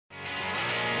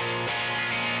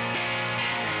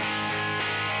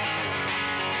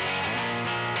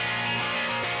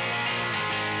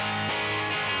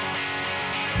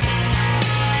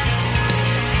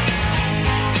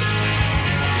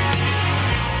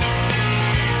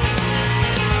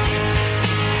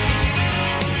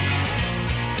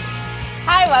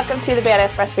welcome to the Badass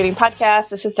Breastfeeding Podcast.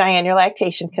 This is Diane, your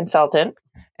lactation consultant.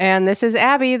 And this is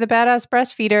Abby, the Badass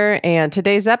Breastfeeder. And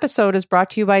today's episode is brought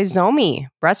to you by Zomi,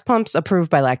 breast pumps approved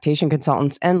by lactation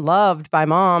consultants and loved by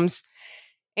moms.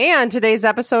 And today's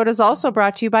episode is also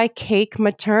brought to you by Cake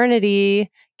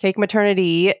Maternity. Cake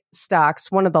Maternity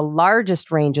stocks one of the largest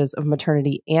ranges of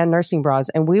maternity and nursing bras.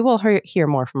 And we will hear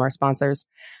more from our sponsors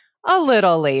a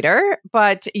little later.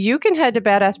 But you can head to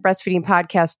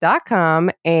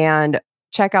badassbreastfeedingpodcast.com and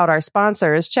check out our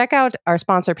sponsors. Check out our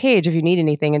sponsor page if you need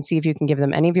anything and see if you can give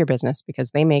them any of your business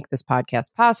because they make this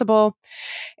podcast possible.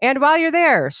 And while you're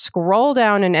there, scroll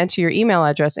down and enter your email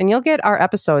address and you'll get our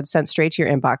episodes sent straight to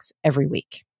your inbox every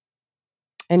week.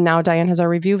 And now Diane has our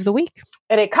review of the week.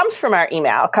 And it comes from our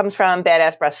email. It comes from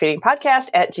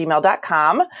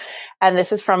badassbreastfeedingpodcast@gmail.com. And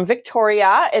this is from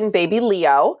Victoria and baby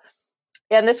Leo.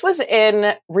 And this was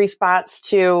in response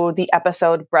to the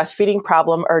episode Breastfeeding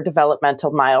Problem or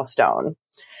Developmental Milestone.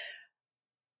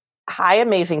 Hi,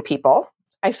 amazing people.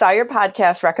 I saw your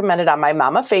podcast recommended on my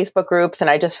mama Facebook groups, and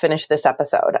I just finished this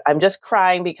episode. I'm just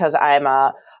crying because I'm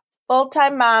a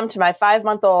full-time mom to my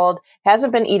 5-month-old,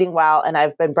 hasn't been eating well, and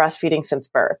I've been breastfeeding since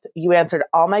birth. You answered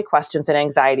all my questions and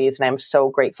anxieties, and I'm so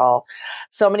grateful.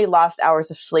 So many lost hours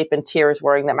of sleep and tears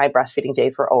worrying that my breastfeeding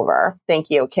days were over. Thank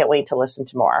you. Can't wait to listen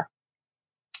to more.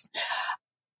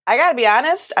 I gotta be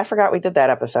honest, I forgot we did that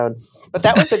episode, but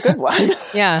that was a good one.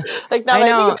 Yeah. Like now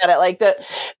that I think about it,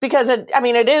 because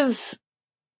it is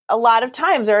a lot of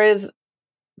times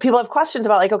people have questions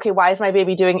about like, okay, why is my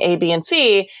baby doing A, B, and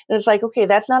C? And it's like, okay,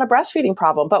 that's not a breastfeeding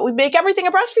problem, but we make everything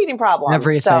a breastfeeding problem.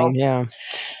 Everything, yeah.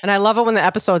 And I love it when the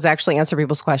episodes actually answer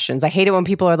people's questions. I hate it when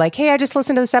people are like, hey, I just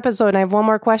listened to this episode and I have one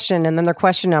more question. And then their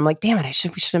question, I'm like, damn it, we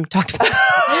should have talked about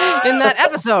it in that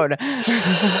episode.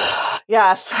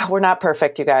 Yes, we're not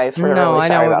perfect, you guys. We're no, really I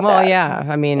know. Sorry about well, that. yeah.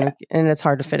 I mean, and it's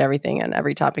hard to fit everything in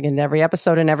every topic in every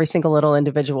episode in every single little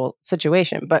individual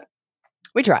situation, but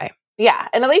we try. Yeah.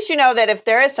 And at least you know that if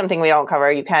there is something we don't cover,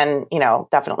 you can,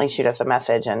 definitely shoot us a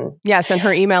message. And yes. And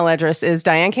her email address is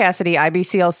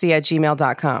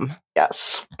dianecassidyibclc@gmail.com.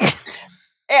 Yes.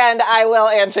 And I will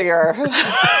answer your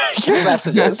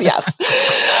messages. Yes.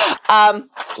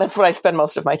 That's what I spend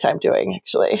most of my time doing,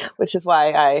 actually, which is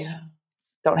why I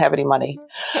don't have any money.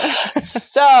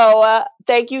 So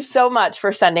thank you so much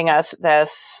for sending us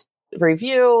this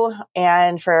review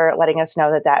and for letting us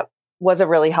know that was a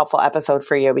really helpful episode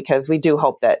for you, because we do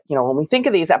hope that, when we think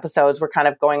of these episodes, we're kind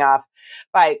of going off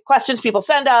by questions people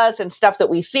send us and stuff that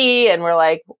we see. And we're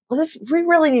like, well, we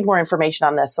really need more information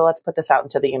on this. So let's put this out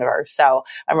into the universe. So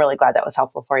I'm really glad that was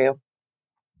helpful for you.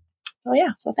 Oh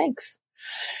yeah. So thanks.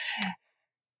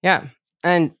 Yeah.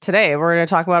 And today we're going to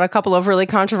talk about a couple of really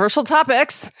controversial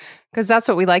topics because that's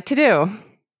what we like to do.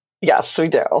 Yes, we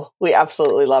do. We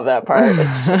absolutely love that part.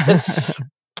 It's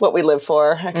what we live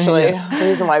for, actually. Yeah. The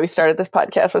reason why we started this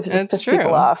podcast was to just piss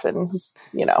people off and,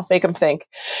 make them think.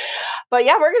 But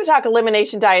yeah, we're going to talk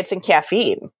elimination diets and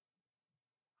caffeine.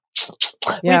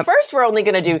 Yep. We first were only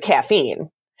going to do caffeine.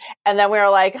 And then we were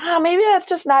like, maybe that's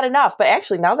just not enough. But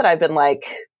actually, now that I've been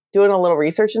doing a little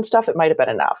research and stuff, it might have been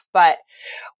enough. But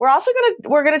we're also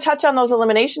going to touch on those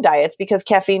elimination diets because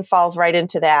caffeine falls right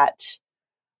into that.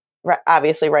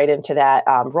 Obviously right into that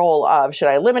role of, should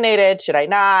I eliminate it? Should I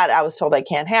not? I was told I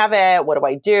can't have it. What do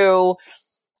I do?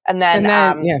 And then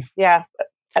yeah.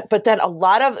 But then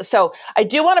so I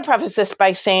do want to preface this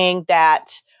by saying that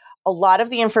a lot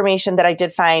of the information that I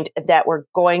did find that we're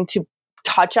going to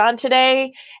touch on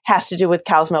today has to do with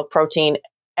cow's milk protein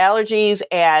allergies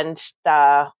and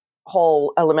the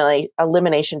whole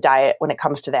elimination diet when it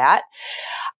comes to that.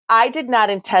 I did not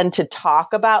intend to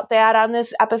talk about that on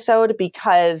this episode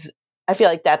because I feel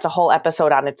like that's a whole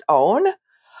episode on its own.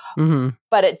 Mm-hmm.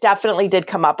 But it definitely did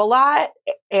come up a lot.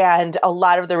 And a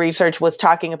lot of the research was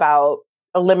talking about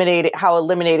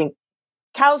eliminating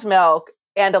cow's milk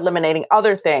and eliminating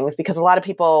other things, because a lot of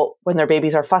people, when their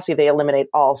babies are fussy, they eliminate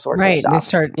all sorts of stuff.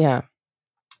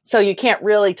 So you can't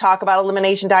really talk about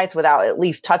elimination diets without at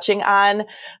least touching on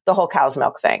the whole cow's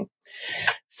milk thing.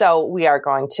 So we are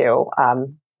going to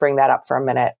bring that up for a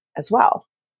minute as well.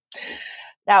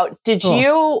 Now, did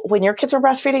you, when your kids were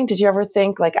breastfeeding, did you ever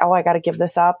think I got to give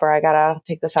this up or I got to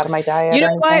take this out of my diet? You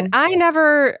know what?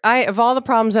 Of all the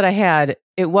problems that I had,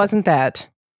 it wasn't that.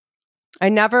 I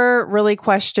never really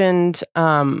questioned,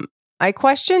 I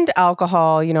questioned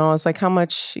alcohol, I was like, how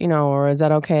much, or is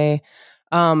that okay?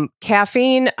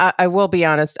 Caffeine, I will be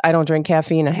honest, I don't drink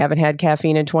caffeine. I haven't had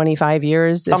caffeine in 25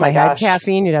 years. If I had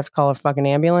caffeine, you'd have to call a fucking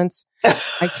ambulance.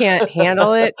 I can't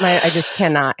handle it. I just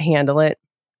cannot handle it.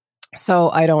 So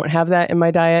I don't have that in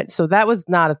my diet. So that was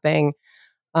not a thing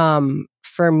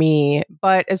for me.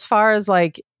 But as far as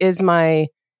is my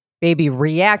maybe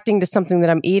reacting to something that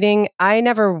I'm eating. I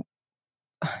never,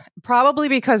 probably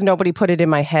because nobody put it in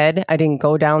my head. I didn't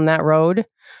go down that road.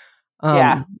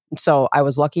 So I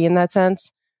was lucky in that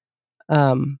sense.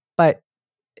 But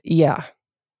yeah,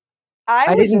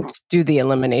 I didn't do the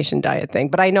elimination diet thing,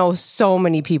 but I know so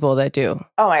many people that do.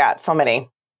 Oh my God, so many.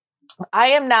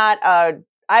 I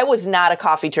was not a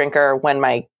coffee drinker when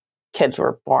my kids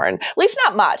were born, at least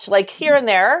not much, like here and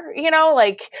there,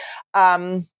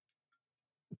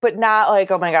 but not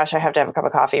like, oh my gosh, I have to have a cup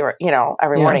of coffee,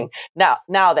 every morning.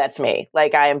 Now that's me.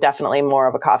 Like, I am definitely more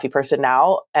of a coffee person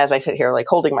now, as I sit here, like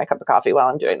holding my cup of coffee while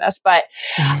I'm doing this. But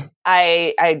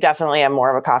I definitely am more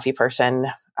of a coffee person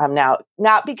now,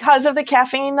 not because of the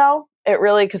caffeine though. It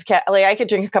really, because I could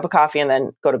drink a cup of coffee and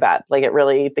then go to bed. Like,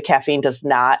 the caffeine does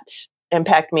not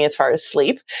impact me as far as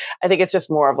sleep. I think it's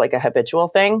just more of like a habitual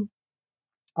thing.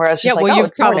 Whereas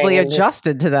you've probably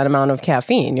adjusted to that amount of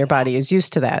caffeine. Your body is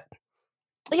used to that.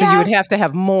 So you would have to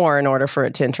have more in order for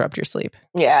it to interrupt your sleep.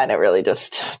 Yeah, and it really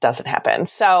just doesn't happen.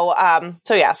 So I'm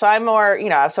more,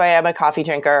 so I am a coffee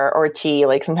drinker or tea.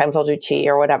 Like sometimes I'll do tea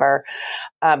or whatever.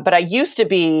 But I used to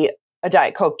be a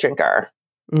Diet Coke drinker.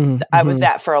 Mm-hmm. I was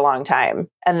that for a long time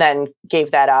and then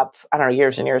gave that up, I don't know,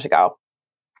 years and years ago.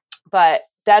 But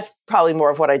that's probably more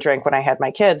of what I drank when I had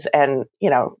my kids. And,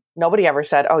 nobody ever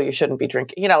said, oh, you shouldn't be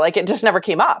drinking, like it just never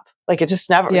came up. Like it just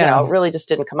never, it really just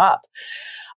didn't come up.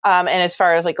 And as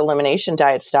far as like elimination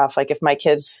diet stuff, like if my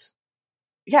kids,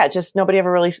 just nobody ever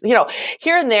really,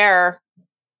 here and there,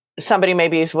 somebody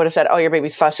maybe would have said, oh, your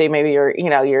baby's fussy. Maybe you're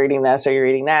eating this or you're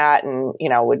eating that. And,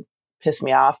 would piss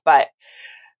me off. But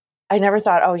I never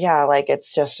thought, oh yeah, like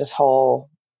it's just this whole,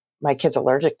 my kid's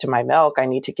allergic to my milk. I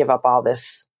need to give up all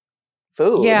this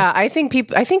food. Yeah. I think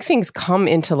things come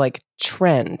into like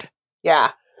trend.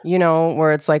 Yeah.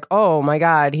 Where it's like, oh my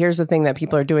God, here's the thing that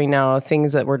people are doing now,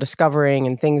 things that we're discovering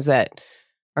and things that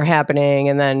are happening.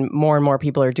 And then more and more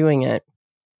people are doing it.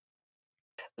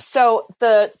 So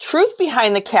the truth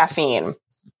behind the caffeine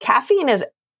is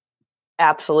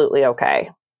absolutely okay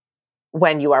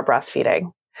when you are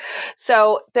breastfeeding.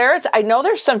 So I know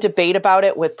there's some debate about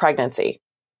it with pregnancy.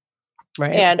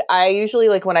 Right. And I usually,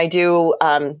 like when I do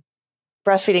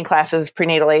breastfeeding classes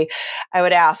prenatally, I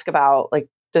would ask about like,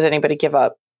 does anybody give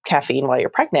up caffeine while you're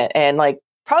pregnant? And like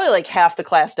probably like half the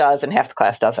class does and half the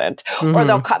class doesn't, or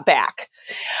they'll cut back.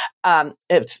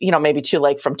 If, maybe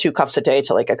from 2 cups a day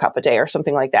to like a cup a day or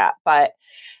something like that. But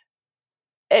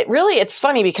it's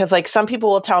funny because like some people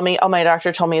will tell me, oh, my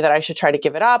doctor told me that I should try to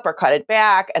give it up or cut it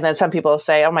back. And then some people will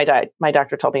say, oh, my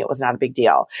doctor told me it was not a big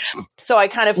deal. So I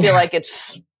kind of feel like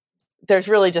there's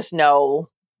really just no,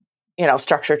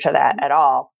 structure to that at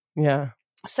all. Yeah.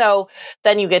 So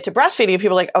then you get to breastfeeding and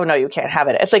people are like, oh no, you can't have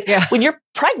it. It's like when you're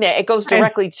pregnant, it goes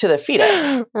directly to the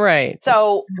fetus. Right.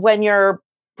 So when you're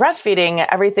breastfeeding,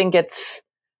 everything gets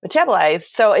metabolized.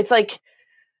 So it's like,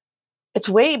 it's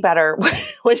way better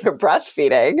when you're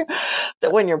breastfeeding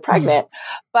than when you're pregnant.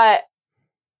 But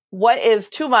what is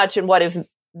too much and what is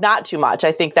not too much?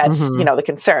 I think that's, the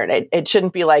concern. It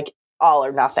shouldn't be like all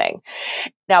or nothing.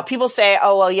 Now people say,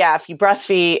 oh, well, yeah, if you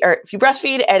breastfeed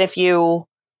and if you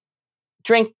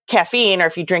drink caffeine or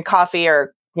if you drink coffee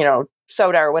or,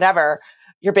 soda or whatever,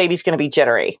 your baby's going to be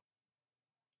jittery.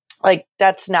 Like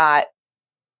that's not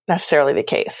necessarily the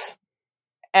case.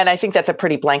 And I think that's a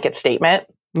pretty blanket statement.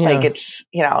 Yeah. Like it's,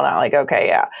 not like, okay,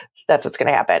 yeah, that's what's going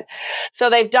to happen. So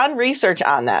they've done research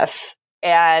on this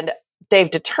and they've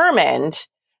determined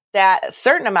that a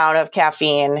certain amount of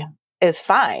caffeine is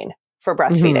fine for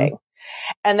breastfeeding.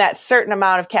 And that certain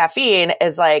amount of caffeine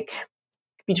is like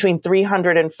between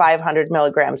 300 and 500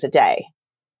 milligrams a day.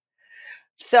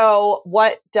 So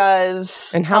what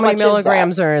does... And how many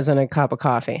milligrams are in a cup of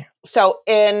coffee? So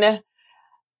in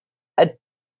a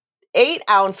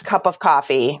 8-ounce cup of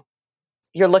coffee,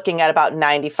 you're looking at about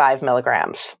 95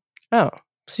 milligrams. Oh,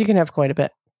 so you can have quite a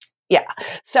bit. Yeah.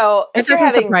 So it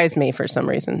doesn't surprise me for some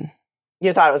reason.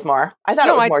 You thought it was more? I thought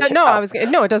it was more.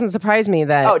 No, it doesn't surprise me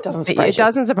that. Oh, it doesn't surprise It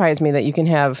doesn't surprise me that you can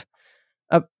have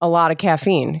a lot of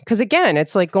caffeine. Because again,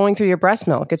 it's like going through your breast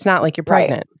milk. It's not like you're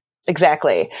pregnant. Right.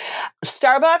 Exactly.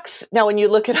 Starbucks. Now, when you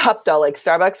look it up though, like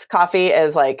Starbucks coffee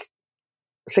is like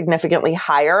significantly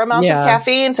higher amounts of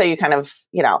caffeine. So you kind of,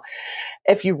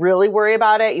 if you really worry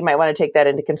about it, you might want to take that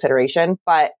into consideration.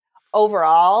 But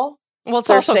overall, well,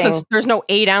 it's also because there's no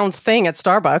 8-ounce thing at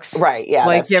Starbucks. Right. Yeah.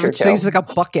 Like you ever it's like a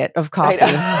bucket of coffee.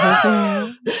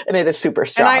 And it is super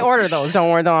strong. And I order those.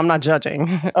 Don't worry though. I'm not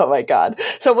judging. Oh my God.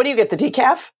 So what do you get? The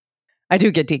decaf? I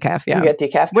do get decaf. Yeah. You get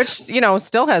decaf? Which,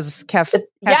 still has caffeine.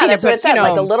 Yeah. That's what it said.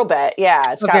 Like a little bit.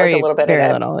 Yeah. It's got like a little bit in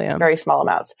it. Very small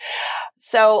amounts.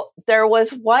 So there was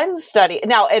one study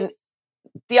now, and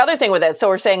the other thing with it, so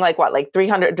we're saying like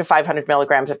 300 to 500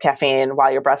 milligrams of caffeine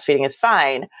while you're breastfeeding is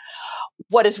fine.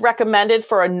 What is recommended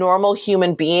for a normal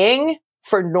human being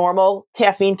for normal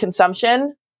caffeine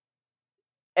consumption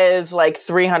is like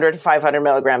 300 to 500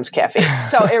 milligrams caffeine.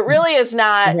 So it really is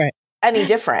not any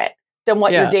different than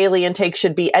what your daily intake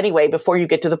should be anyway, before you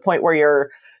get to the point where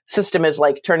your system is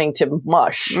like turning to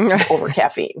mush over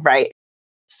caffeine. Right.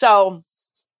 So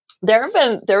there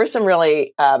were some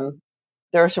really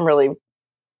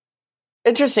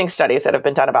interesting studies that have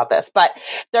been done about this, but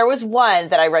there was one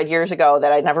that I read years ago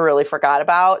that I never really forgot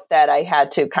about that I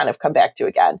had to kind of come back to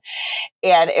again.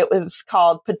 And it was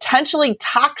called Potentially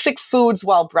Toxic Foods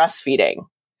While Breastfeeding.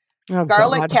 Oh,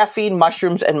 garlic, God. Caffeine,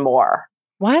 mushrooms, and more.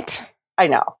 What? I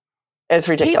know. It's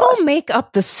ridiculous. People make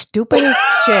up the stupidest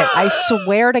shit. I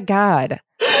swear to God.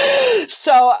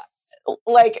 So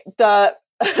like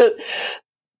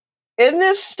in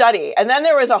this study, and then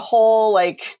there was a whole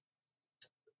like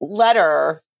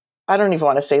letter. I don't even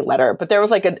want to say letter, but there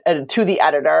was like a to the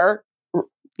editor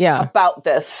about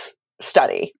this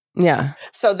study. Yeah.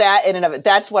 So that in and of it,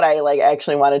 that's what I like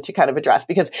actually wanted to kind of address,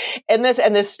 because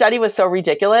this study was so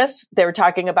ridiculous. They were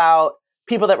talking about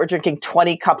people that were drinking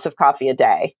 20 cups of coffee a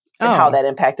day and how that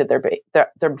impacted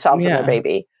themselves and their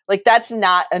baby. Like that's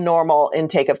not a normal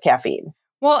intake of caffeine.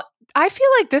 Well, I feel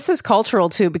like this is cultural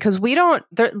too, because we don't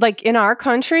like in our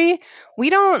country, we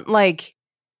don't like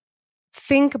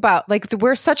think about like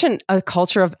we're such a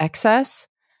culture of excess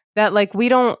that like we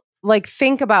don't like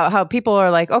think about how people are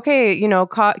like, okay, you know,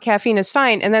 caffeine is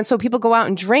fine. And then so people go out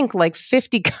and drink like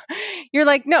 50. You're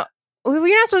like, no,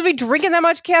 you're not supposed to be drinking that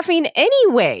much caffeine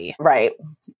anyway. Right.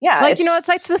 Yeah. Like, you know, it's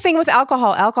like the thing with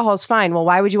alcohol. Alcohol is fine. Well,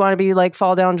 why would you want to be like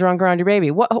fall down drunk around your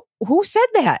baby? What? Who said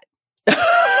that?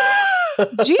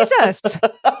 Jesus.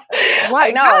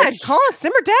 Why? God,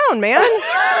 simmer down, man.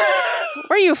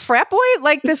 Are you a frat boy?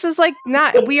 Like, this is like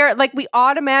not, we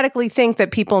automatically think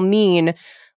that people mean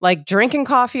like drinking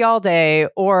coffee all day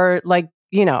or like,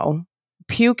 you know,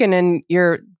 puking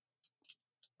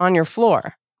on your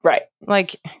floor. Right.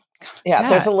 Like, yeah,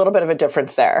 there's a little bit of a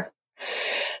difference there.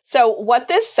 So what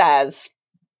this says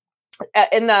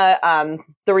in the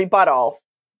rebuttal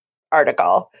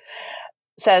article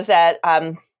says that,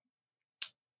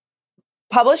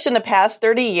 published in the past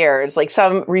 30 years, like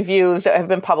some reviews that have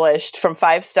been published from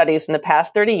 5 studies in the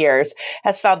past 30 years,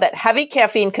 has found that heavy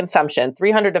caffeine consumption,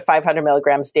 300 to 500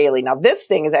 milligrams daily. Now, this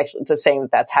thing is actually saying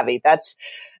that that's heavy. That's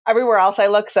everywhere else I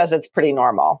look says it's pretty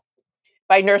normal.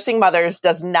 By nursing mothers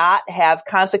does not have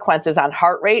consequences on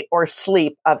heart rate or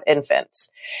sleep of infants.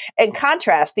 In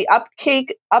contrast, the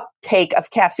uptake of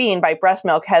caffeine by breast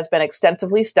milk has been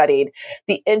extensively studied.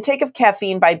 The intake of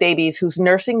caffeine by babies whose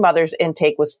nursing mother's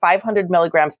intake was 500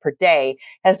 milligrams per day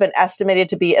has been estimated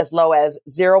to be as low as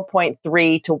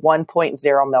 0.3 to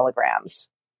 1.0 milligrams.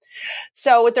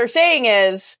 So what they're saying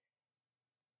is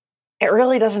it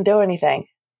really doesn't do anything.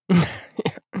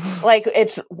 Like,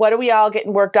 it's what are we all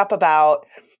getting worked up about?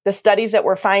 The studies that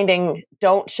we're finding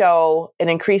don't show an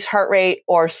increased heart rate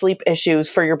or sleep issues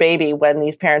for your baby when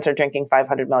these parents are drinking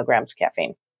 500 milligrams of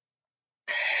caffeine.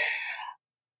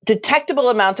 Detectable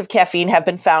amounts of caffeine have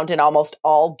been found in almost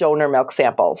all donor milk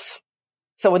samples.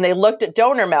 So when they looked at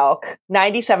donor milk,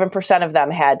 97% of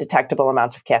them had detectable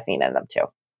amounts of caffeine in them too.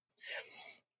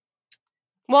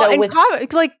 Well,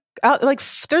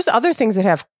 so there's other things that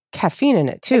have caffeine in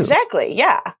it too. Exactly.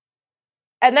 Yeah.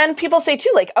 And then people say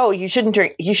too, like, oh, you shouldn't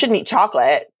eat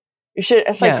chocolate. You should.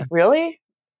 It's like, really?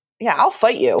 Yeah, I'll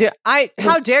fight you. Yeah,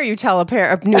 how dare you tell a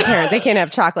new parent they can't have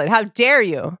chocolate? How dare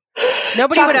you?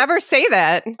 Nobody would ever say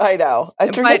that. I know.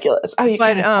 It's ridiculous.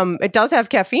 It does have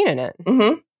caffeine in it.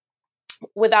 Mm-hmm.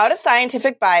 Without a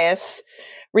scientific bias,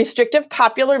 restrictive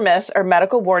popular myths or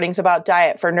medical warnings about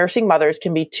diet for nursing mothers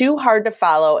can be too hard to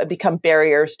follow and become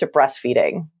barriers to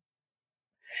breastfeeding.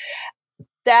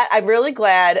 That I'm really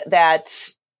glad that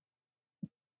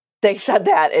they said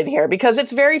that in here, because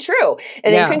it's very true.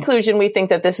 And in conclusion, we think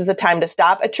that this is a time to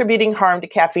stop attributing harm to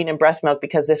caffeine in breast milk,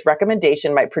 because this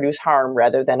recommendation might produce harm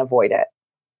rather than avoid it.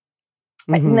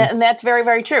 Mm-hmm. And that's very,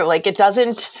 very true. Like, it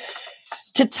doesn't,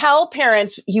 to tell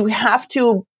parents you have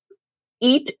to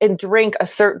eat and drink a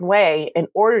certain way in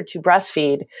order to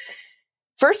breastfeed,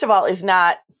 first of all, is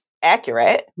not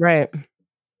accurate. Right.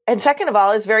 And second of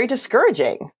all, is very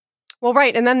discouraging. Well,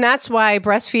 right. And then that's why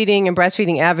breastfeeding and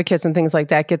breastfeeding advocates and things like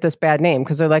that get this bad name,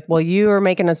 because they're like, well, you are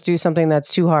making us do something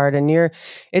that's too hard, and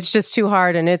it's just too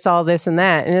hard, and it's all this and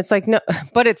that. And it's like, no,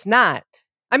 but it's not.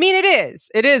 I mean, it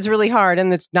is. It is really hard,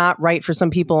 and it's not right for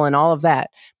some people and all of that.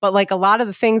 But like a lot of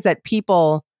the things that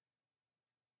people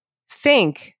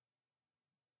think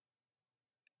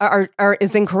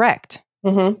is incorrect.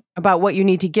 about what you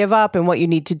need to give up and what you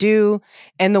need to do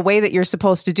and the way that you're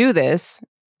supposed to do this.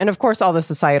 And of course, all the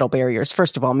societal barriers,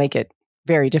 first of all, make it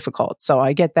very difficult. So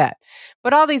I get that.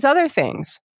 But all these other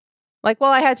things, like,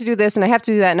 well, I had to do this and I have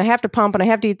to do that and I have to pump and I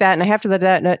have to eat that and I have to do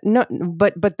that. No,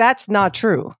 but that's not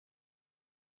true.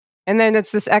 And then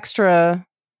it's this extra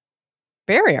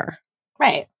barrier.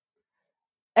 Right.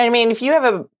 I mean, if you have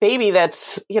a baby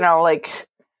that's, like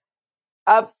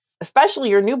up, especially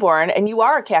your newborn, and you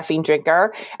are a caffeine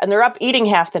drinker and they're up eating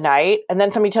half the night, and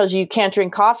then somebody tells you can't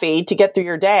drink coffee to get through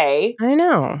your day. I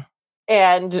know.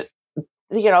 And,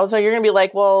 so you're going to be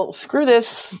like, well, screw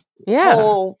this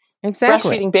whole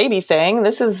breastfeeding baby thing.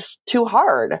 This is too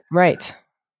hard. Right.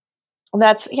 And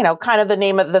that's, kind of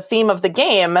the theme of the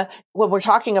game when we're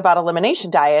talking about elimination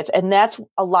diets. And that's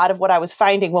a lot of what I was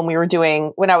finding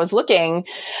when I was looking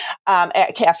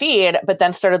at caffeine, but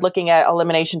then started looking at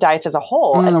elimination diets as a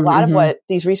whole. And a lot of what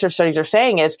these research studies are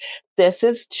saying is this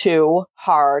is too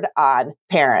hard on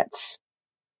parents,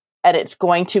 and it's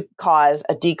going to cause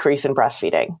a decrease in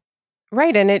breastfeeding.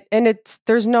 Right.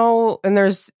 There's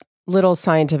little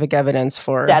scientific evidence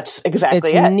for that's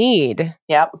exactly its it. Need.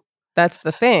 Yep. That's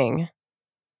the thing.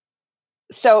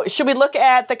 So should we look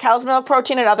at the cow's milk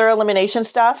protein and other elimination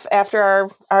stuff after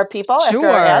our people? Sure. After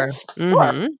our ads?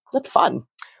 Sure. That's fun.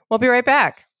 We'll be right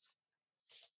back.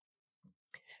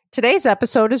 Today's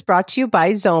episode is brought to you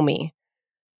by Zomi.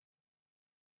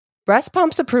 Breast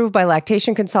pumps approved by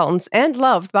lactation consultants and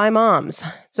loved by moms.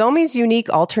 Zomi's unique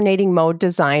alternating mode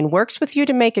design works with you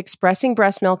to make expressing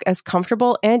breast milk as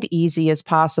comfortable and easy as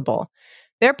possible.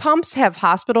 Their pumps have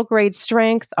hospital-grade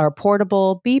strength, are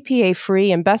portable,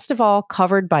 BPA-free, and best of all,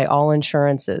 covered by all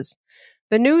insurances.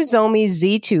 The new Zomi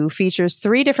Z2 features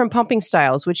 3 different pumping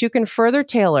styles, which you can further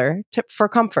tailor for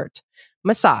comfort: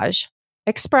 massage,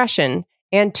 expression,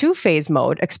 and 2-phase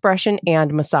mode, expression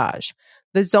and massage.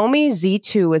 The Zomi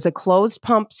Z2 is a closed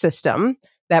pump system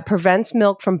that prevents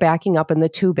milk from backing up in the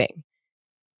tubing.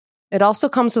 It also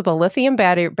comes with a lithium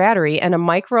battery and a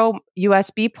micro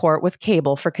USB port with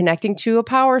cable for connecting to a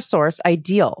power source,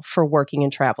 ideal for working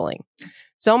and traveling.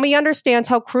 Zomi understands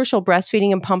how crucial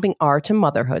breastfeeding and pumping are to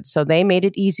motherhood, so they made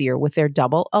it easier with their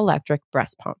double electric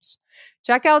breast pumps.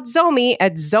 Check out Zomi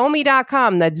at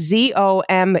Zomi.com, that's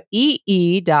ZOMEE.com,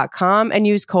 and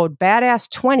use code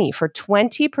BADASS20 for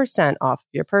 20% off of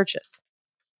your purchase.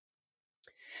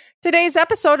 Today's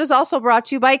episode is also brought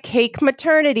to you by Cake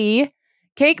Maternity.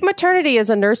 Cake Maternity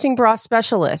is a nursing bra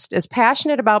specialist, is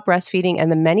passionate about breastfeeding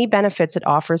and the many benefits it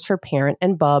offers for parent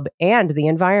and bub and the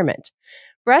environment.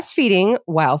 Breastfeeding,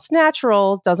 whilst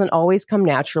natural, doesn't always come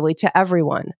naturally to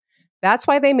everyone. That's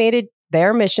why they made it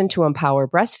their mission to empower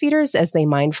breastfeeders as they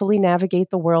mindfully navigate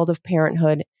the world of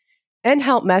parenthood and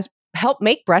help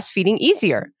make breastfeeding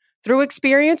easier through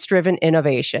experience-driven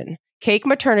innovation. Cake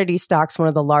Maternity stocks one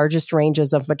of the largest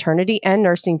ranges of maternity and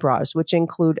nursing bras, which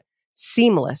include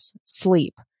seamless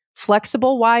sleep,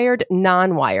 flexible wired,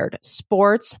 non-wired,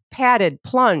 sports, padded,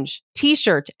 plunge,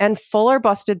 t-shirt, and fuller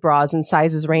busted bras in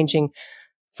sizes ranging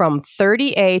from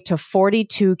 30A to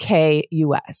 42K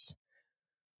US.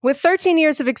 With 13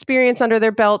 years of experience under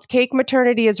their belt, Cake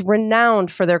Maternity is renowned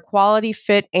for their quality,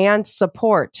 fit, and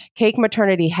support. Cake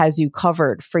Maternity has you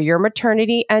covered for your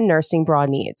maternity and nursing bra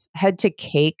needs. Head to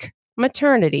Cake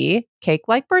Maternity, cake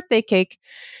like birthday cake,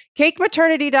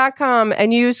 CakeMaternity.com,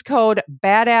 and use code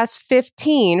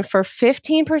BADASS15 for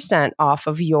 15% off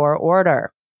of your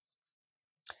order.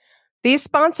 These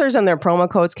sponsors and their promo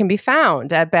codes can be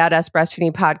found at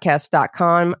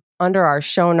BadassBreastfeedingPodcast.com under our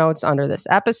show notes under this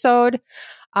episode.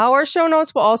 Our show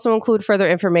notes will also include further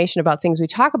information about things we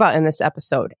talk about in this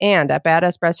episode. And at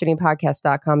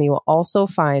BadassBreastfeedingPodcast.com, you will also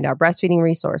find our breastfeeding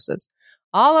resources,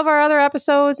 all of our other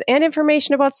episodes, and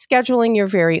information about scheduling your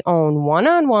very own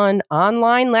one-on-one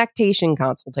online lactation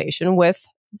consultation with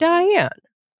Diane,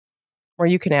 where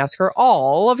you can ask her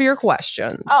all of your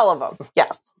questions. All of them.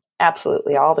 Yes,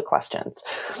 absolutely. All the questions.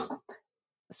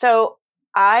 So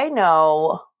I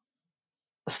know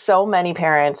so many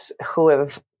parents who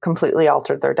have completely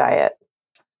altered their diet.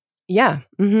 Yeah.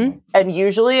 Mm-hmm. And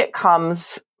usually it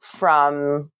comes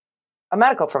from a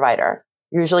medical provider.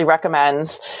 Usually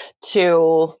recommends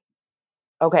to,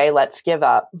 okay, let's give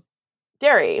up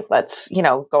dairy. Let's,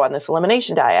 go on this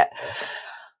elimination diet.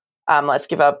 Let's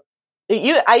give up.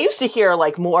 I used to hear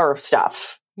like more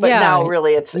stuff, but now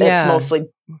really it's mostly,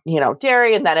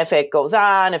 dairy. And then if it goes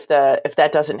on, if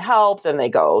that doesn't help, then they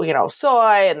go,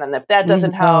 soy. And then if that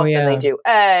doesn't help, then they do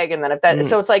egg. And then if that,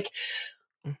 so it's like,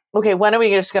 okay, when are we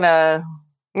just going to?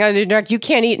 No, you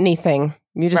can't eat anything.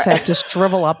 You just have to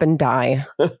shrivel up and die.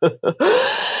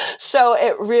 So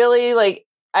it really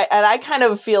I kind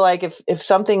of feel like if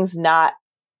something's not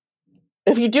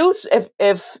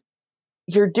if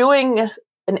you're doing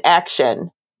an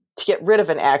action to get rid of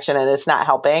an action and it's not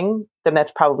helping, then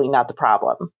that's probably not the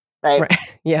problem. Right.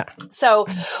 Yeah. So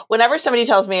whenever somebody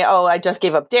tells me, oh, I just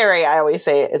gave up dairy, I always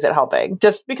say, is it helping?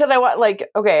 Just because I want, like,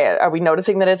 okay, are we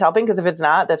noticing that it's helping? Because if it's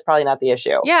not, that's probably not the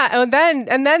issue. Yeah. And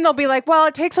then they'll be like, well,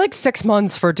 it takes like 6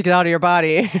 months for it to get out of your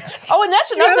body. Oh, and that's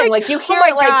another thing. Like you hear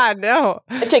it like, God, no.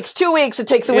 It takes 2 weeks, it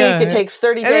takes a week, it takes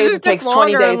 30 days, it takes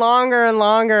 20 days. And longer and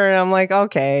longer. And I'm like,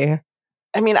 okay.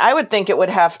 I mean, I would think it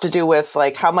would have to do with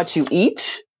like how much you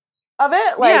eat of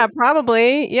it. Like, yeah,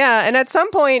 probably. Yeah. And at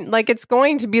some point, like it's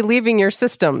going to be leaving your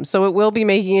system. So it will be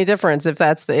making a difference if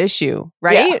that's the issue.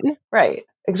 Right? Yeah, right.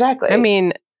 Exactly. I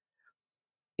mean,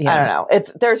 I don't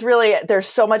know. There's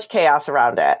so much chaos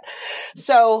around it.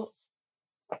 So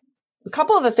a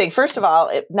couple of the things, first of all,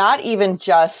 not even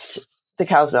just the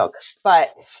cow's milk,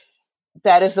 but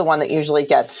that is the one that usually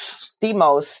gets the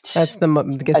most. Gets the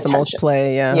most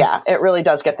play. Yeah. Yeah. It really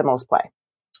does get the most play.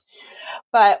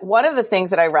 But one of the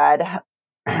things that I read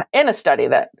in a study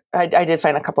that I did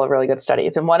find a couple of really good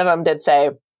studies, and one of them did say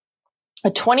a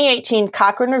 2018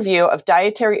 Cochrane review of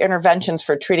dietary interventions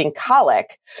for treating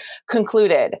colic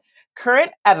concluded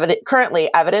currently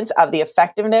evidence of the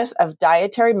effectiveness of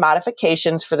dietary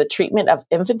modifications for the treatment of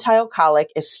infantile colic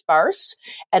is sparse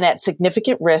and at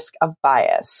significant risk of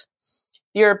bias.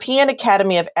 The European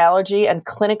Academy of Allergy and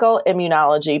Clinical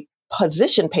Immunology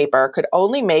position paper could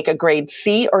only make a grade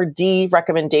C or D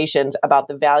recommendations about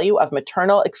the value of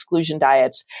maternal exclusion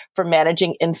diets for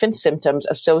managing infant symptoms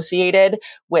associated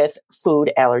with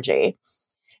food allergy.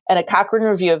 And a Cochrane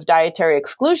review of dietary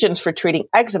exclusions for treating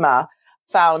eczema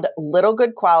found little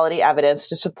good quality evidence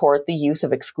to support the use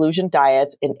of exclusion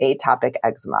diets in atopic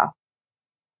eczema.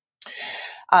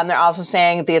 They're also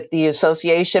saying that the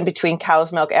association between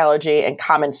cow's milk allergy and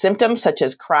common symptoms such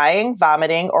as crying,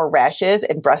 vomiting, or rashes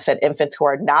in breastfed infants who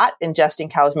are not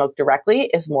ingesting cow's milk directly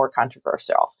is more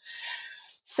controversial.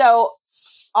 So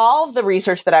all of the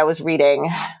research that I was reading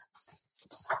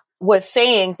was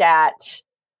saying that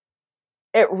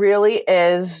it really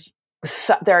is,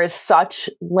 there is such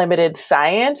limited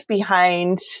science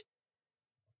behind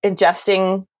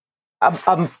ingesting,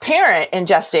 a parent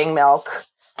ingesting milk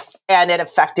and it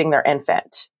affecting their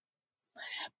infant.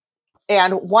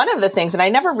 And one of the things, and I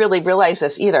never really realized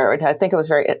this either, and I think it's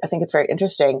very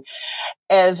interesting,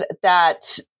 is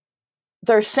that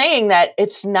they're saying that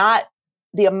it's not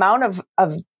the amount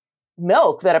of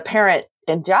milk that a parent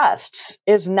ingests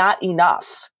is not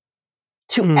enough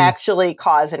to actually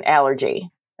cause an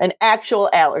actual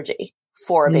allergy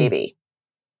for a baby.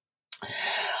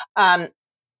 They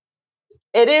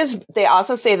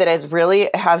also say that it really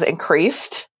has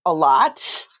increased a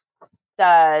lot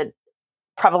the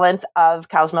prevalence of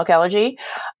cow's milk allergy,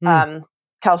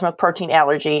 cow's milk protein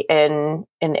allergy in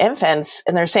infants.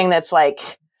 And they're saying that's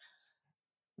like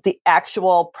the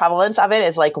actual prevalence of it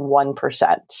is like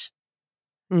 1%.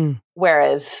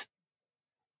 Whereas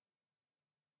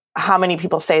how many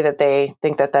people say that they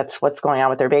think that that's what's going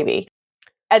on with their baby?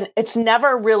 And it's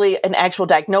never really an actual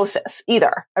diagnosis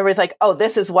either. Everybody's like, oh,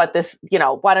 this is what this,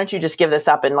 why don't you just give this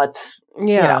up and let's,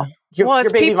 your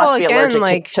baby must be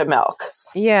allergic to milk.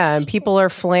 Yeah. And people are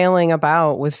flailing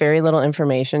about with very little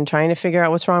information, trying to figure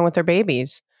out what's wrong with their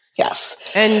babies. Yes.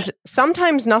 And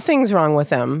sometimes nothing's wrong with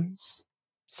them.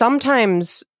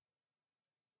 Sometimes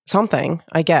something,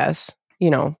 I guess,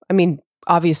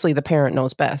 obviously the parent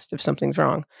knows best if something's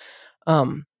wrong.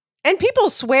 And people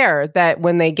swear that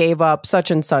when they gave up such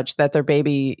and such that their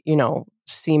baby,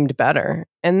 seemed better.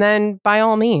 And then by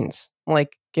all means,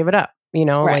 like give it up,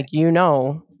 right. like,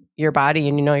 your body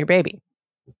and your baby.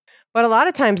 But a lot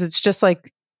of times it's just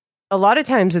like,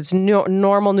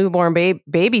 normal newborn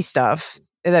baby stuff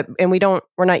and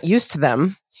we're not used to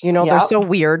them. They're so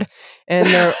weird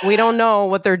and we don't know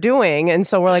what they're doing. And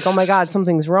so we're like, oh my God,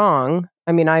 something's wrong.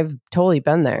 I mean, I've totally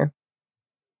been there.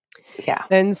 Yeah.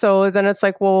 And so then it's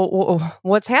like, well,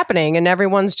 what's happening? And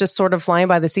everyone's just sort of flying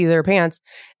by the seat of their pants.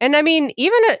 And I mean,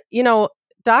 even,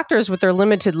 doctors with their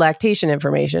limited lactation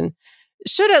information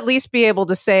should at least be able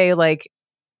to say like,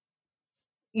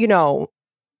 a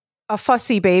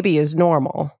fussy baby is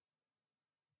normal,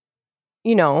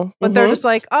 but they're just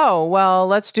like, oh, well,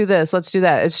 let's do this. Let's do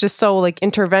that. It's just so like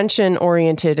intervention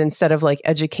oriented instead of like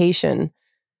education,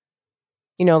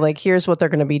 like here's what they're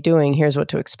going to be doing. Here's what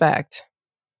to expect.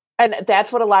 And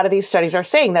that's what a lot of these studies are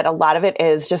saying, that a lot of it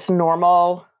is just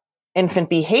normal infant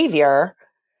behavior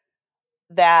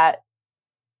that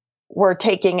we're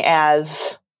taking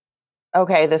as,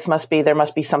 okay, there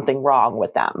must be something wrong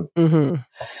with them. And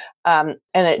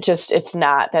that's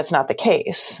not the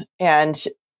case. And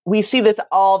we see this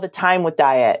all the time with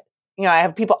diet. I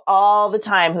have people all the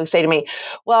time who say to me,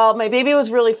 well, my baby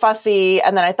was really fussy.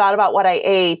 And then I thought about what I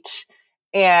ate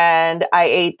and I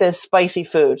ate this spicy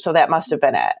food. So that must have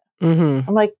been it. Mm-hmm.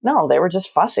 I'm like, no, they were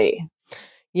just fussy.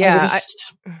 Yeah.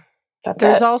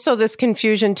 There's also this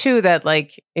confusion too, that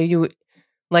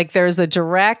there's a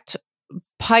direct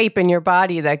pipe in your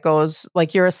body that goes,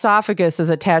 like, your esophagus is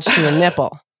attached to your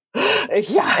nipple.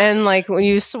 Yeah. And like when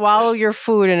you swallow your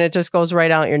food and it just goes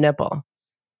right out your nipple.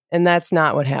 And that's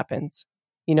not what happens.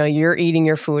 You're eating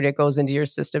your food, it goes into your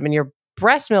system, and your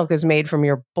breast milk is made from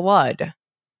your blood,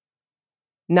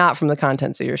 not from the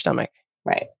contents of your stomach.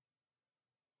 Right.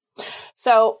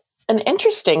 So an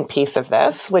interesting piece of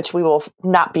this, which we will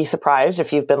not be surprised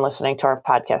if you've been listening to our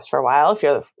podcast for a while.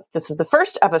 If this is the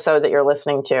first episode that you're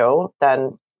listening to,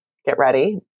 then get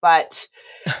ready. But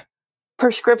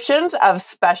prescriptions of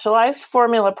specialized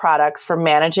formula products for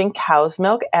managing cow's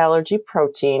milk allergy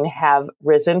protein have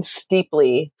risen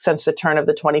steeply since the turn of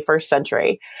the 21st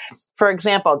century. For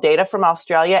example, data from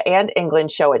Australia and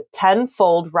England show a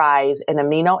 10-fold rise in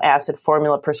amino acid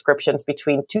formula prescriptions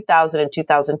between 2000 and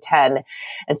 2010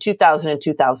 and 2000 and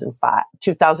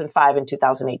 2005 and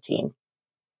 2018.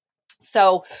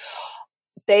 So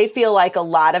they feel like a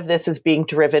lot of this is being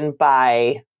driven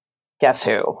by, guess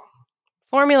who?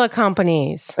 Formula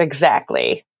companies.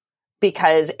 Exactly.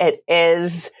 Because it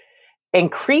is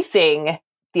increasing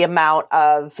the amount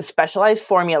of specialized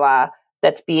formula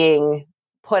that's being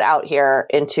put out here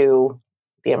into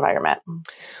the environment.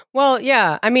 Well,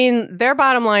 yeah. I mean, their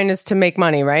bottom line is to make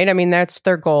money, right? I mean, that's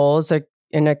their goals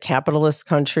in a capitalist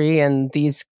country. And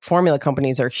these formula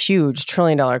companies are huge,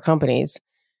 trillion-dollar companies.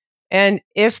 And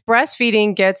if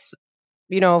breastfeeding gets,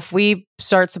 if we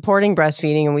start supporting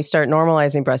breastfeeding and we start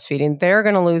normalizing breastfeeding, they're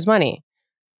going to lose money.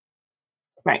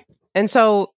 Right. And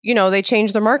so, they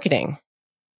change their marketing.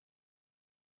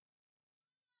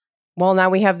 Well, now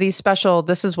we have these special,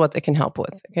 this is what they can help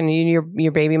with. And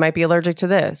your baby might be allergic to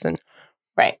this. And,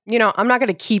 right. I'm not going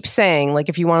to keep saying, like,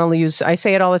 if you want to use, I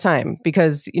say it all the time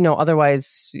because,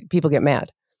 otherwise people get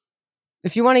mad.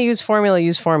 If you want to use formula,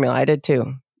 use formula. I did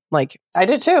too. I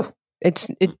did too.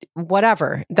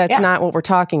 Whatever. That's not what we're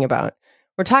talking about.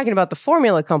 We're talking about the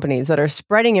formula companies that are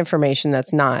spreading information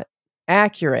that's not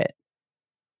accurate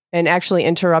and actually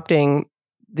interrupting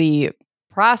the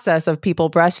process of people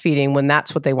breastfeeding when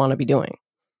that's what they want to be doing.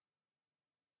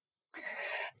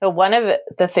 So one of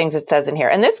the things it says in here,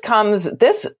 and this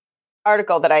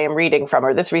article that I am reading from,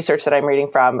 or this research that I'm reading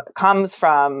from, comes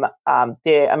from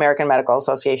the American Medical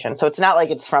Association. So it's not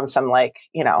like it's from some it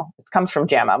comes from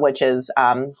JAMA, which is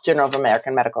Journal of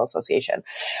American Medical Association.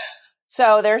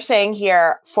 So they're saying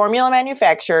here, formula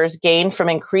manufacturers gain from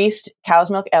increased cow's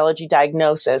milk allergy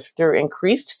diagnosis through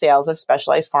increased sales of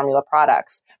specialized formula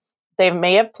products. They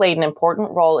may have played an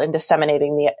important role in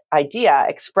disseminating the idea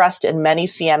expressed in many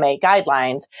CMA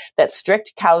guidelines that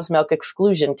strict cow's milk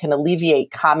exclusion can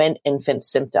alleviate common infant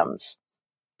symptoms.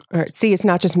 All right. See, it's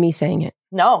not just me saying it.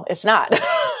 No, it's not.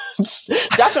 It's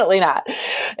definitely not.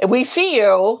 We see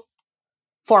you,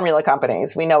 formula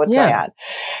companies. We know what's going on.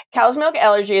 Cow's milk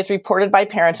allergy is reported by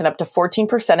parents in up to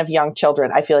 14% of young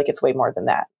children. I feel like it's way more than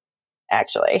that,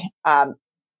 actually.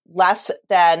 Less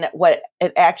than what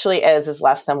it actually is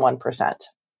less than 1%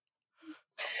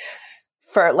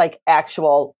 for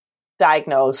actual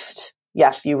diagnosed.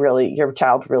 Yes, your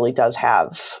child really does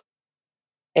have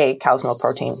a cow's milk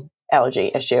protein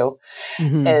allergy issue,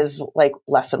 is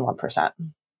less than 1%.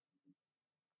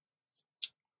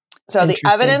 So the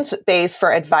evidence base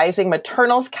for advising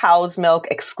maternal cow's milk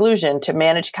exclusion to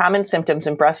manage common symptoms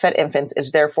in breastfed infants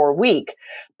is therefore weak,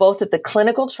 both at the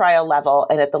clinical trial level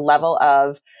and at the level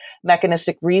of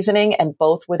mechanistic reasoning, and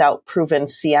both without proven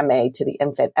CMA to the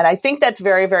infant. And I think that's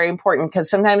very, very important, because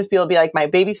sometimes people be like, my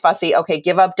baby's fussy. Okay,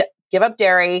 give up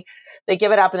dairy. They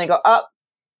give it up and they go, oh,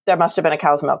 there must have been a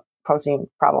cow's milk protein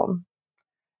problem.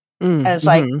 And it's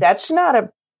that's not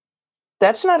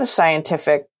a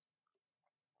scientific,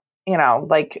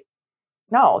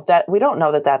 no, that we don't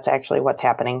know that that's actually what's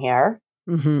happening here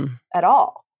at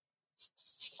all.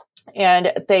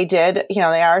 And they did,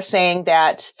 they are saying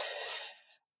that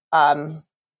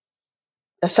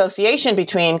association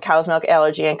between cow's milk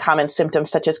allergy and common symptoms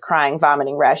such as crying,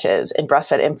 vomiting, rashes in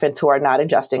breastfed infants who are not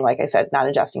ingesting, like I said,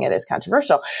 not ingesting it is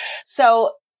controversial.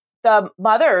 So the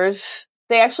mothers,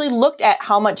 they actually looked at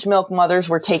how much milk mothers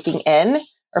were taking in,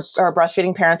 or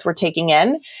breastfeeding parents were taking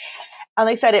in. And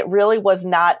they said it really was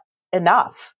not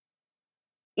enough.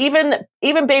 Even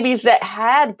babies that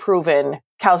had proven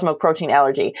cow's milk protein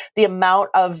allergy, the amount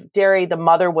of dairy the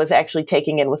mother was actually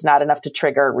taking in was not enough to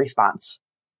trigger a response.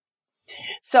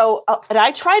 So, and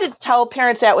I try to tell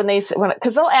parents that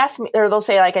because they'll ask me, or they'll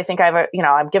say like, I think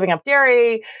I'm giving up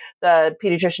dairy. The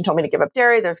pediatrician told me to give up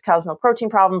dairy. There's cow's milk protein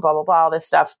problem, blah, blah, blah, all this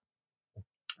stuff.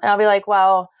 And I'll be like,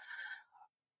 well,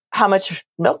 how much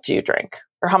milk do you drink?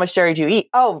 Or how much dairy do you eat?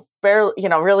 Oh, barely,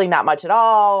 really not much at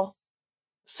all.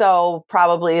 So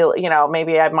probably,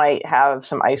 maybe I might have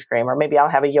some ice cream, or maybe I'll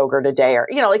have a yogurt a day, or,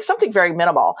 like something very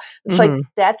minimal. It's like,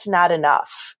 that's not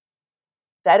enough.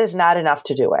 That is not enough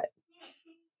to do it.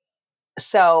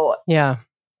 So yeah,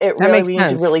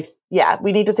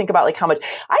 we need to think about like how much.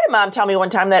 I had a mom tell me one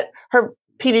time that her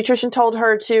pediatrician told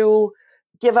her to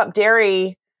give up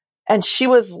dairy, and she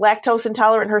was lactose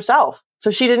intolerant herself.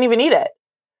 So she didn't even eat it.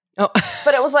 Oh.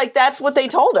 But it was like, that's what they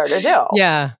told her to do.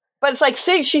 Yeah. But it's like,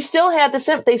 see, they still had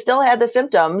the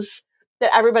symptoms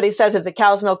that everybody says it's a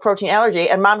cow's milk protein allergy.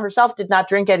 And mom herself did not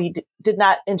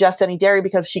ingest any dairy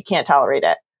because she can't tolerate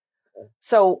it.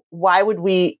 So why are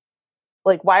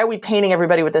we painting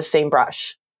everybody with the same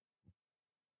brush?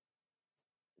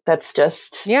 That's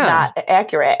just not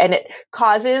accurate. And it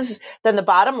causes, then the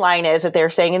bottom line is that they're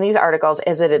saying in these articles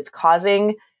is that it's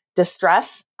causing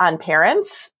distress on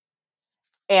parents,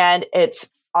 and it's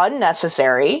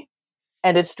unnecessary,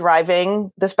 and it's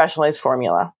driving the specialized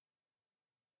formula.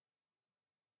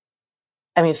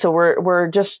 I mean, so we're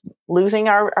just losing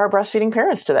our breastfeeding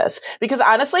parents to this. Because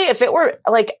honestly, if it were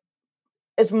like,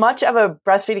 as much of a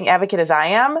breastfeeding advocate as I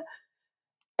am,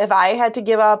 if I had to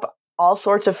give up all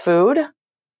sorts of food,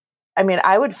 I mean,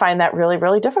 I would find that really,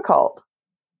 really difficult.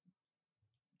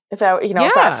 If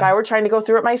I were trying to go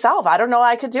through it myself, I don't know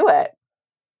I could do it.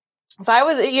 If I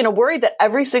was, worried that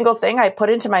every single thing I put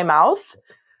into my mouth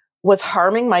was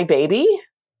harming my baby,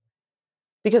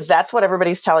 because that's what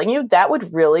everybody's telling you, that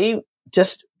would really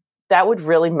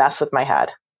mess with my head.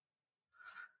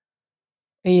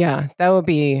 Yeah, that would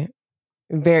be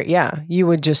you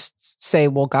would just say,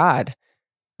 well, God,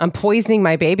 I'm poisoning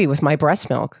my baby with my breast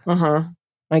milk. Mm-hmm.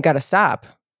 I got to stop.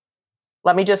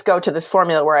 Let me just go to this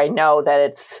formula where I know that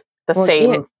it's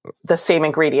the same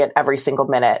ingredient every single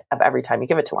minute of every time you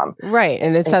give it to them. Right.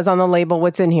 And it says on the label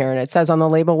what's in here, and it says on the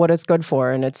label what it's good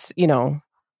for. And it's, I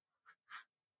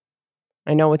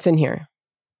know what's in here.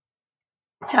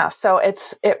 Yeah. So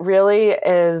it really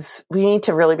is, we need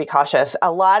to really be cautious.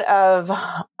 A lot of,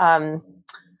 find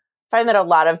that a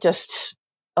lot of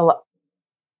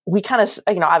we kind of,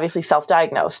 obviously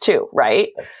self-diagnose too, right?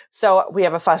 So we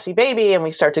have a fussy baby and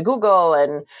we start to Google,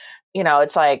 and,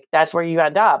 it's like, that's where you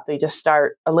end up. We just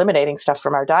start eliminating stuff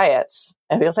from our diets,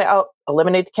 and people say, oh,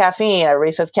 eliminate the caffeine.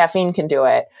 Everybody says caffeine can do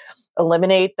it.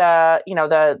 Eliminate the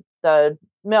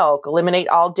milk, eliminate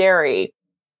all dairy,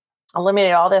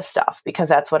 eliminate all this stuff, because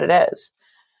that's what it is.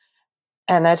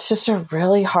 And that's just a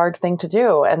really hard thing to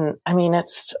do. And I mean,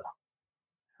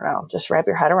 just wrap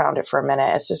your head around it for a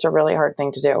minute. It's just a really hard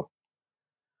thing to do.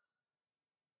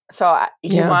 So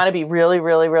you want to be really,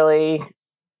 really, really,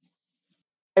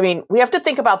 I mean, we have to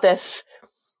think about this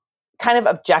kind of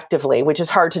objectively, which is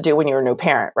hard to do when you're a new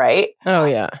parent, right? Oh,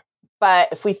 yeah. But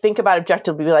if we think about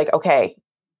objectively, be like, okay,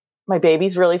 my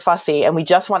baby's really fussy and we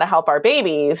just want to help our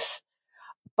babies,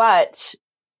 but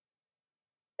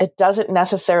it doesn't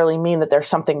necessarily mean that there's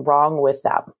something wrong with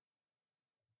them.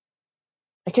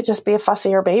 It could just be a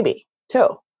fussier baby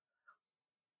too.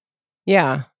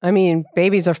 Yeah. I mean,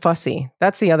 babies are fussy.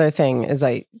 That's the other thing is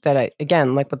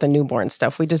again, like with the newborn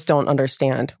stuff, we just don't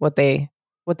understand what they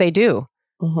do.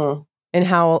 Mm-hmm. And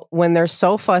how when they're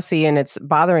so fussy and it's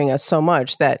bothering us so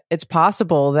much that it's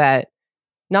possible that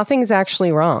nothing's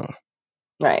actually wrong.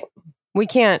 Right. We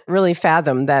can't really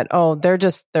fathom that,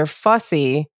 they're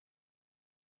fussy.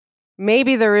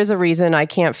 Maybe there is a reason I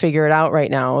can't figure it out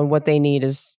right now. And what they need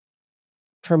is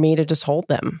for me to just hold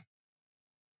them.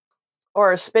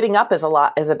 Or spitting up is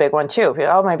a big one too.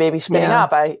 Oh, my baby's spitting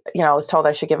up. I was told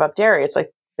I should give up dairy. It's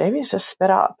like, babies just spit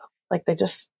up. Like they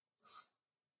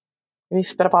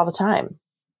spit up all the time.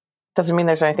 Doesn't mean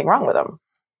there's anything wrong with them.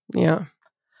 Yeah.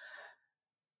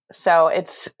 So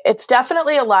it's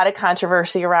definitely a lot of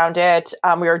controversy around it.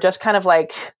 We were just kind of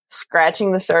like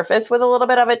scratching the surface with a little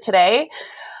bit of it today.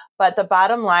 But the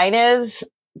bottom line is,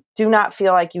 do not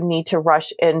feel like you need to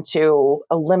rush into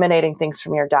eliminating things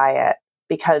from your diet,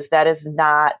 because that is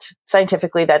not,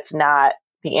 scientifically, that's not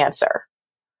the answer.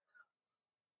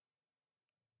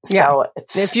 Yeah. So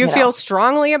if you feel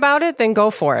strongly about it, then go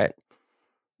for it.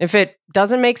 If it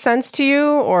doesn't make sense to you,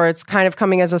 or it's kind of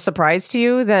coming as a surprise to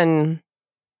you, then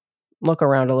look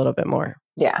around a little bit more.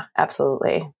 Yeah,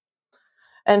 absolutely.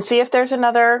 And see if there's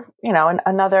another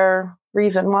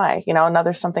reason why,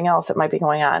 another something else that might be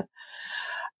going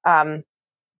on.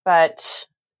 But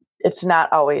it's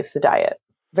not always the diet.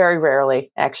 Very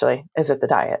rarely, actually, is it the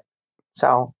diet.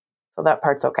 So that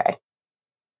part's okay.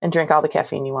 And drink all the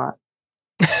caffeine you want.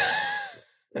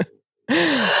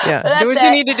 Yeah. Do what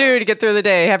you need to do to get through the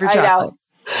day. Have your chocolate. I know.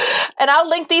 And I'll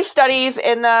link these studies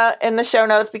in the show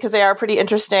notes because they are pretty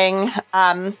interesting.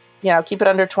 Keep it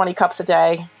under 20 cups a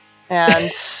day.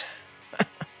 And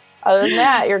other than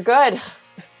that, you're good.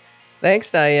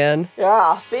 Thanks, Diane.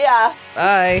 Yeah. See ya.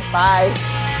 Bye.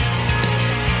 Bye.